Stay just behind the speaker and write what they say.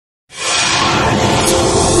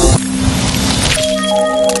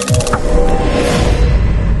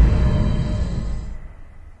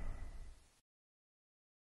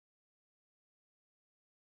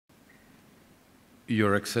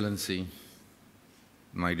Your Excellency,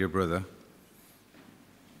 my dear brother,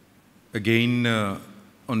 again,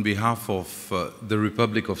 on behalf of the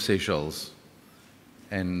Republic of Seychelles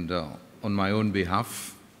and on my own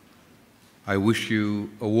behalf, I wish you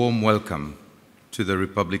a warm welcome to the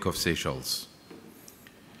Republic of Seychelles.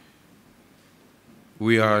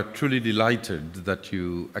 We are truly delighted that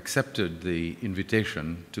you accepted the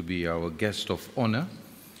invitation to be our guest of honor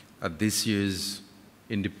at this year's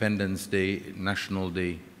Independence Day, National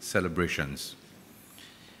Day celebrations.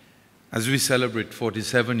 As we celebrate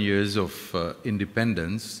 47 years of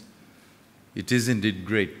independence, it is indeed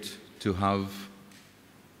great to have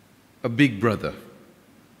a big brother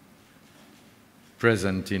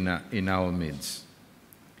present in our midst.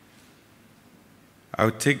 I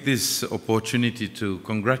would take this opportunity to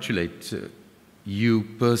congratulate you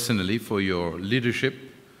personally for your leadership,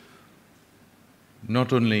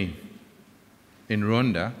 not only in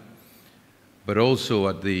Rwanda, but also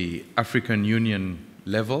at the African Union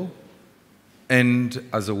level and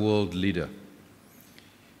as a world leader.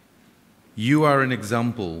 You are an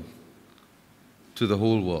example to the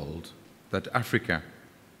whole world that Africa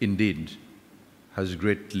indeed has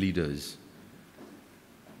great leaders.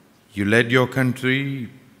 You led your country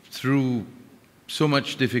through so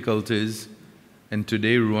much difficulties, and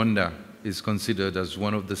today Rwanda is considered as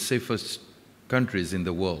one of the safest countries in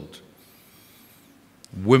the world.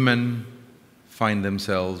 Women find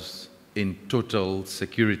themselves in total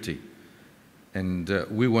security, and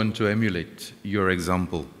we want to emulate your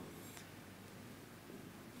example.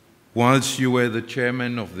 Whilst you were the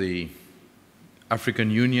chairman of the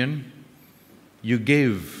African Union, you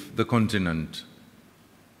gave the continent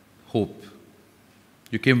hope.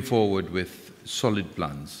 You came forward with solid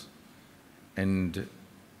plans. And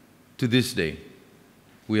to this day,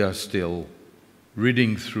 we are still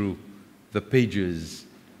reading through the pages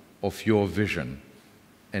of your vision.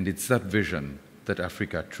 And it's that vision that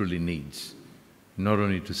Africa truly needs, not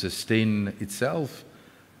only to sustain itself,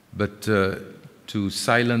 but to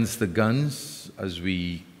silence the guns, as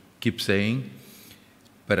we keep saying,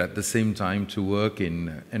 but at the same time to work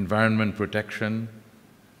in environment protection,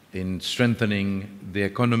 in strengthening the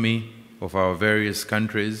economy of our various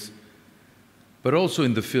countries, but also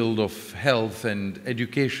in the field of health and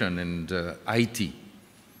education and IT.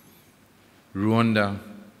 Rwanda,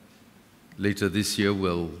 later this year,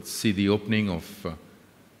 will see the opening of a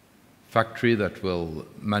factory that will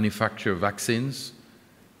manufacture vaccines,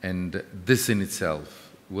 and this in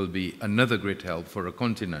itself will be another great help for a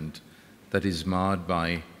continent that is marred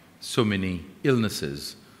by so many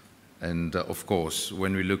illnesses. And of course,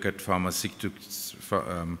 when we look at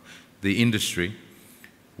pharmaceuticals, the industry,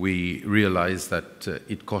 we realize that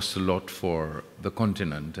it costs a lot for the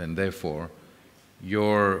continent, and therefore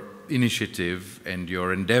your initiative and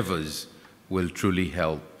your endeavors will truly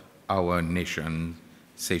help our nation,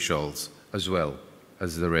 Seychelles, as well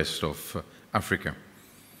as the rest of Africa.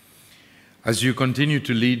 As you continue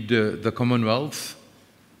to lead the Commonwealth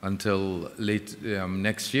until late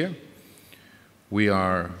next year, we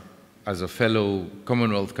are, as a fellow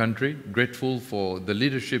Commonwealth country, grateful for the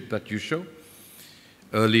leadership that you show.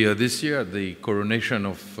 Earlier this year, at the coronation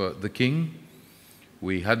of the King,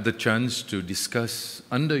 we had the chance to discuss,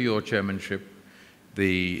 under your chairmanship,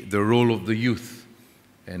 the role of the youth.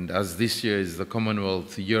 And as this year is the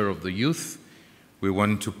Commonwealth Year of the Youth, we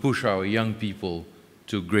want to push our young people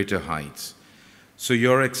to greater heights. So,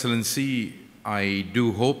 Your Excellency, I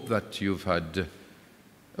do hope that you've had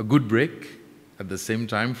a good break at the same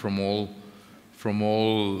time from all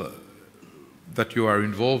that you are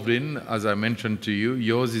involved in. As I mentioned to you,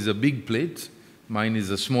 yours is a big plate, mine is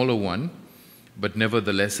a smaller one, but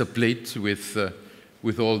nevertheless a plate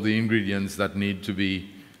with all the ingredients that need to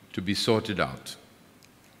be sorted out.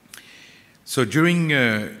 So during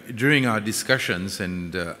our discussions,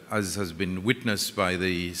 and as has been witnessed by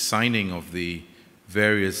the signing of the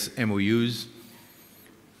various MOUs,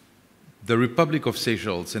 the Republic of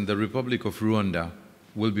Seychelles and the Republic of Rwanda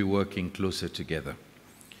will be working closer together.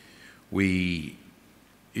 Be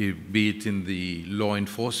it in the law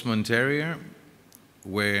enforcement area,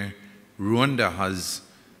 where Rwanda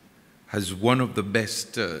has one of the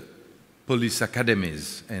best police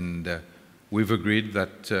academies, and we've agreed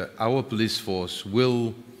that our police force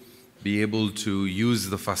will be able to use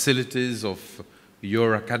the facilities of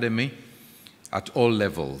your academy at all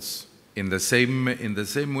levels. In the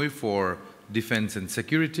same way for defense and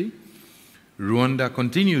security, Rwanda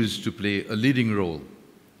continues to play a leading role.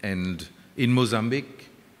 And in Mozambique,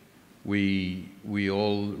 we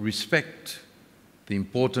all respect the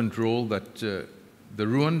important role that the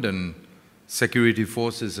Rwandan security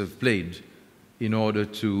forces have played in order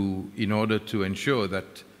to ensure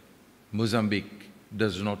that Mozambique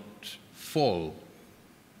does not fall,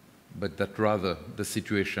 but that rather the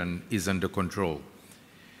situation is under control.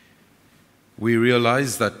 We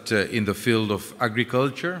realize that in the field of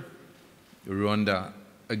agriculture, Rwanda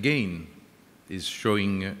again is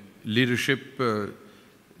showing leadership on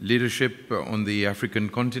the African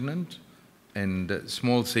continent, and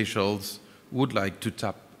small Seychelles would like to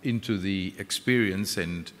tap into the experience,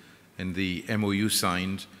 and the MOU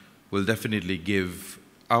signed will definitely give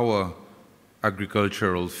our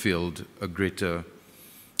agricultural field a greater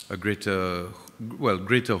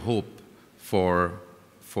hope for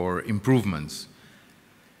improvements.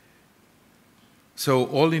 So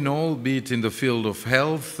all in all, be it in the field of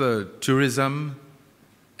health, tourism,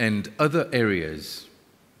 and other areas,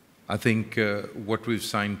 I think what we've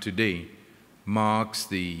signed today marks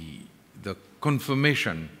the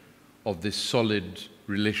confirmation of this solid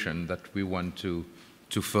relation that we want to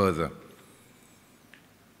further.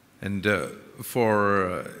 And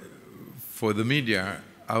for the media,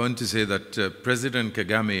 I want to say that President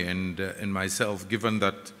Kagame and myself, given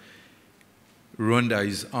that Rwanda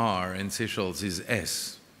is R and Seychelles is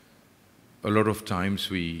S, a lot of times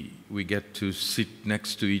we get to sit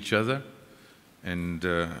next to each other, and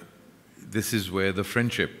this is where the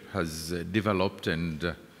friendship has developed,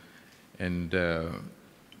 and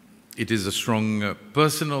it is a strong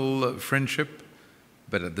personal friendship,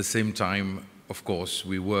 but at the same time, of course,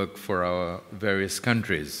 we work for our various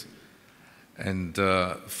countries. And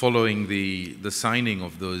following the signing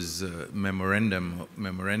of those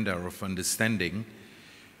memoranda of understanding,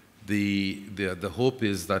 the hope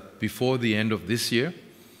is that before the end of this year,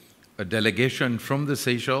 a delegation from the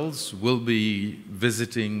Seychelles will be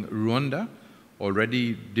visiting Rwanda.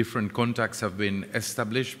 Already different contacts have been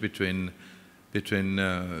established between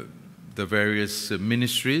the various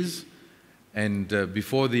ministries, and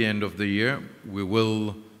before the end of the year, we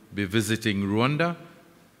will be visiting Rwanda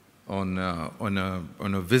on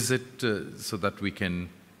a visit so that we can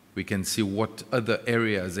see what other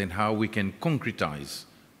areas and how we can concretize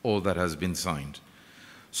all that has been signed.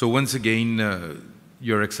 So once again,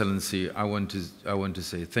 Your Excellency, I want to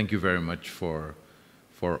say thank you very much for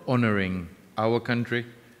honoring our country,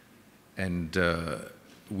 and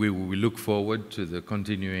we look forward to the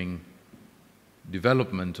continuing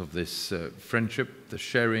development of this friendship, the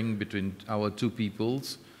sharing between our two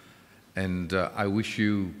peoples, and I wish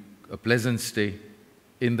you a pleasant stay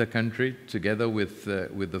in the country together with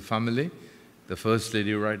the family. The First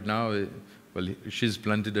Lady right now, well, she's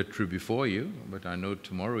planted a tree before you, but I know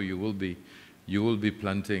tomorrow you will be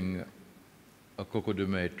planting a coco de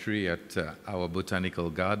mer tree at our botanical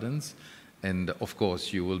gardens, and of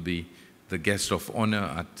course you will be the guest of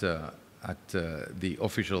honor at the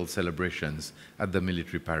official celebrations at the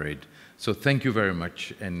military parade. So thank you very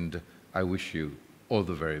much, and I wish you all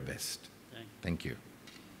the very best. Thank you.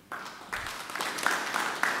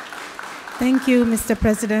 Thank you, Mr.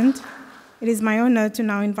 President. It is my honor to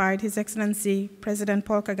now invite His Excellency President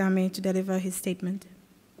Paul Kagame to deliver his statement.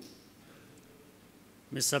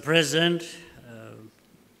 Mr. President,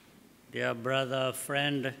 dear brother,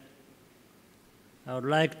 friend, I would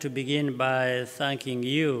like to begin by thanking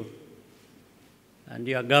you and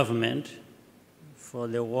your government for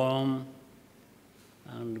the warm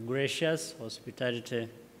and gracious hospitality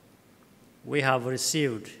we have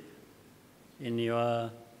received in your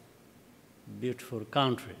beautiful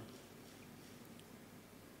country.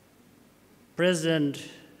 President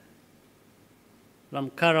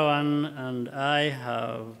Ramkalawan and I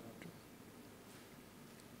have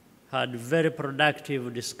had very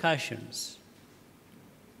productive discussions.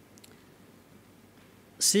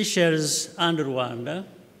 Seychelles and Rwanda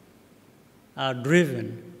are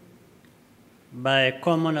driven by a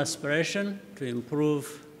common aspiration to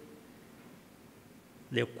improve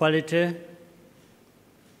the quality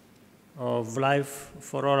of life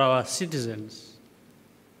for all our citizens,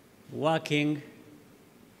 working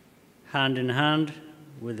hand in hand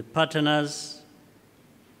with partners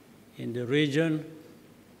in the region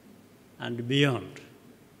and beyond.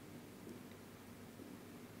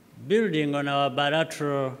 Building on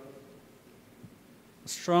our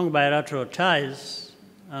strong bilateral ties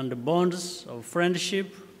and bonds of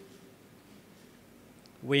friendship,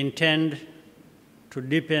 we intend to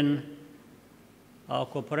deepen our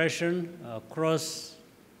cooperation across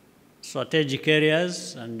strategic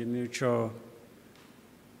areas and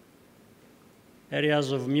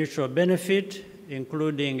areas of mutual benefit,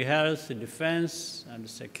 including health, defense, and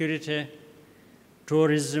security,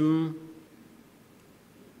 tourism,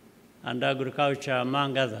 and agriculture,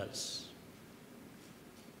 among others.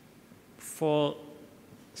 For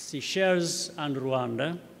Seychelles and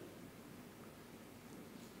Rwanda,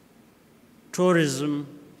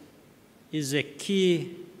 tourism is a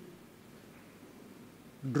key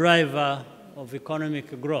driver of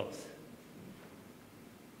economic growth.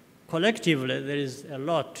 Collectively, there is a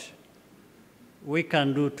lot we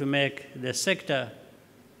can do to make the sector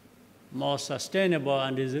more sustainable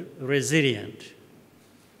and resilient.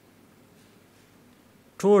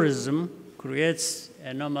 Tourism creates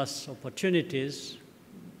enormous opportunities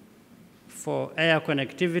for air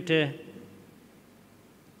connectivity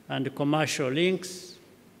and commercial links,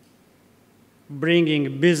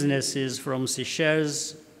 bringing businesses from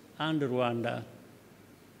Seychelles and Rwanda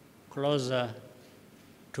closer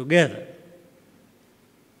together.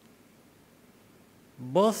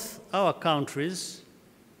 Both our countries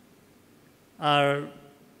are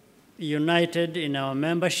united in our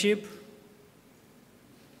membership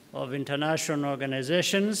of international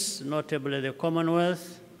organizations, notably the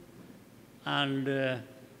Commonwealth and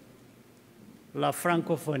La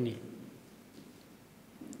Francophonie.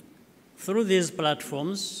 Through these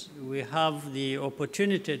platforms, we have the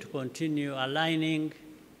opportunity to continue aligning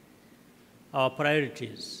our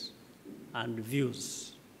priorities and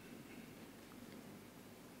views.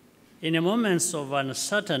 In a moment of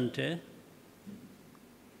uncertainty,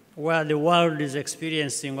 where the world is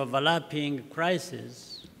experiencing overlapping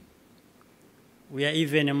crises, we are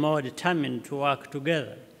even more determined to work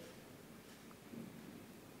together.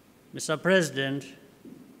 Mr. President,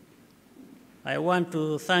 I want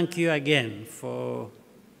to thank you again for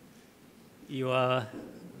your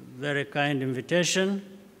very kind invitation.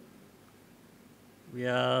 We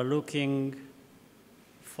are looking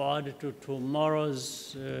forward to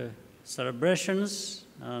tomorrow's celebrations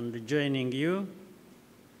and joining you.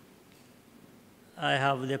 I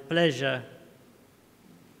have the pleasure,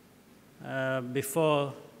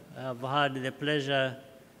 before I have had the pleasure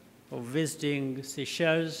of visiting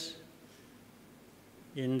Seychelles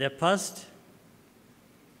in the past.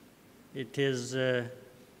 It is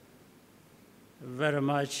very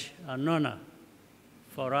much an honor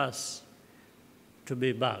for us to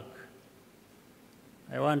be back.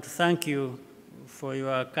 I want to thank you for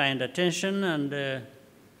your kind attention, and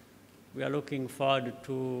we are looking forward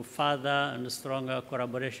to further and stronger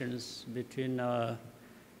collaborations between our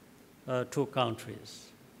two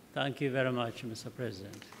countries. Thank you very much, Mr.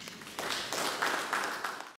 President.